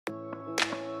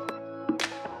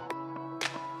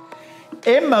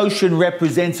Emotion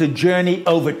represents a journey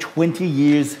over 20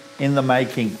 years in the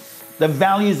making. The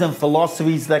values and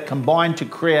philosophies that combine to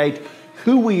create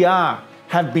who we are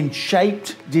have been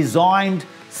shaped, designed,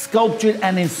 sculptured,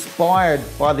 and inspired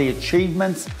by the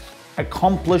achievements,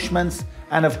 accomplishments,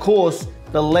 and of course,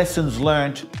 the lessons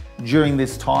learned during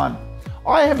this time.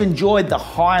 I have enjoyed the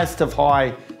highest of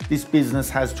high this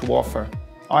business has to offer.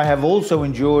 I have also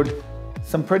endured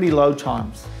some pretty low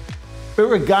times. But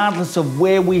regardless of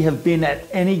where we have been at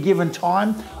any given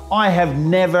time, I have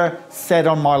never sat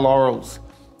on my laurels.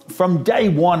 From day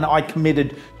one, I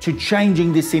committed to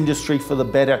changing this industry for the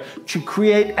better, to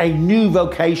create a new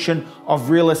vocation of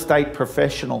real estate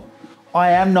professional.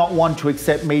 I am not one to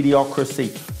accept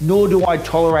mediocrity, nor do I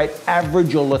tolerate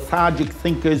average or lethargic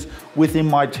thinkers within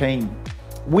my team.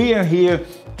 We are here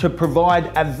to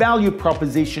provide a value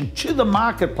proposition to the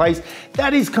marketplace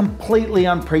that is completely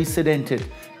unprecedented,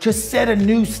 to set a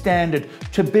new standard,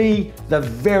 to be the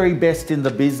very best in the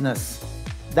business.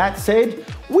 That said,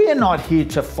 we are not here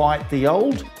to fight the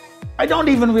old. I don't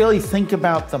even really think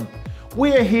about them.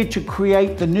 We are here to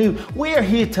create the new. We are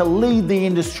here to lead the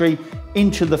industry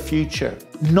into the future.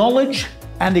 Knowledge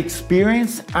and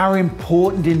experience are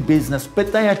important in business,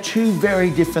 but they are two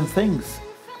very different things.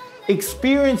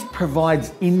 Experience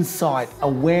provides insight,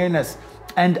 awareness,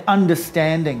 and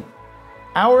understanding.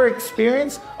 Our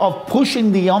experience of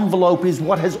pushing the envelope is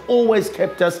what has always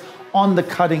kept us on the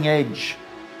cutting edge.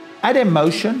 At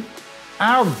Emotion,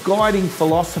 our guiding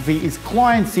philosophy is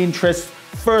clients' interests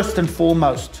first and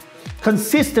foremost.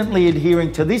 Consistently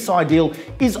adhering to this ideal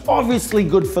is obviously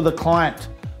good for the client,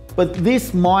 but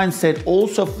this mindset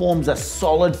also forms a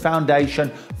solid foundation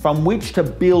from which to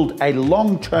build a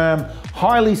long-term,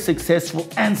 highly successful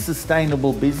and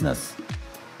sustainable business.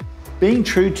 Being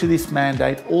true to this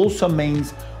mandate also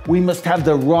means we must have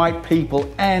the right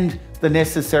people and the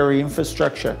necessary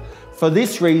infrastructure. For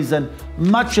this reason,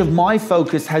 much of my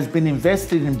focus has been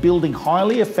invested in building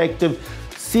highly effective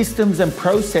systems and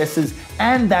processes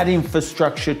and that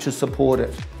infrastructure to support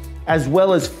it, as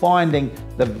well as finding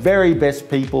the very best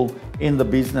people in the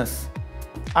business.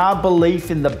 Our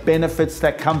belief in the benefits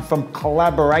that come from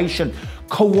collaboration,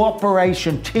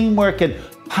 cooperation, teamwork, and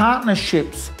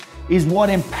partnerships is what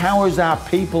empowers our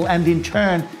people and in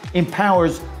turn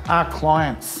empowers our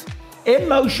clients.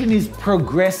 Emotion is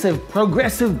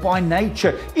progressive by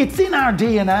nature. It's in our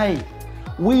DNA.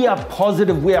 We are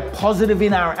positive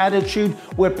in our attitude.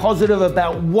 We're positive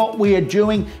about what we are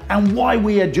doing and why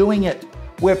we are doing it.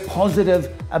 We're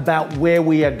positive about where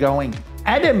we are going.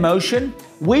 At Emotion,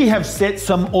 we have set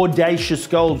some audacious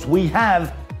goals. We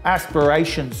have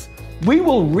aspirations. We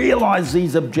will realize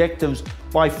these objectives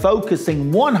by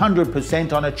focusing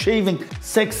 100% on achieving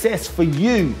success for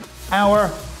you, our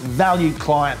valued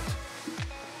client.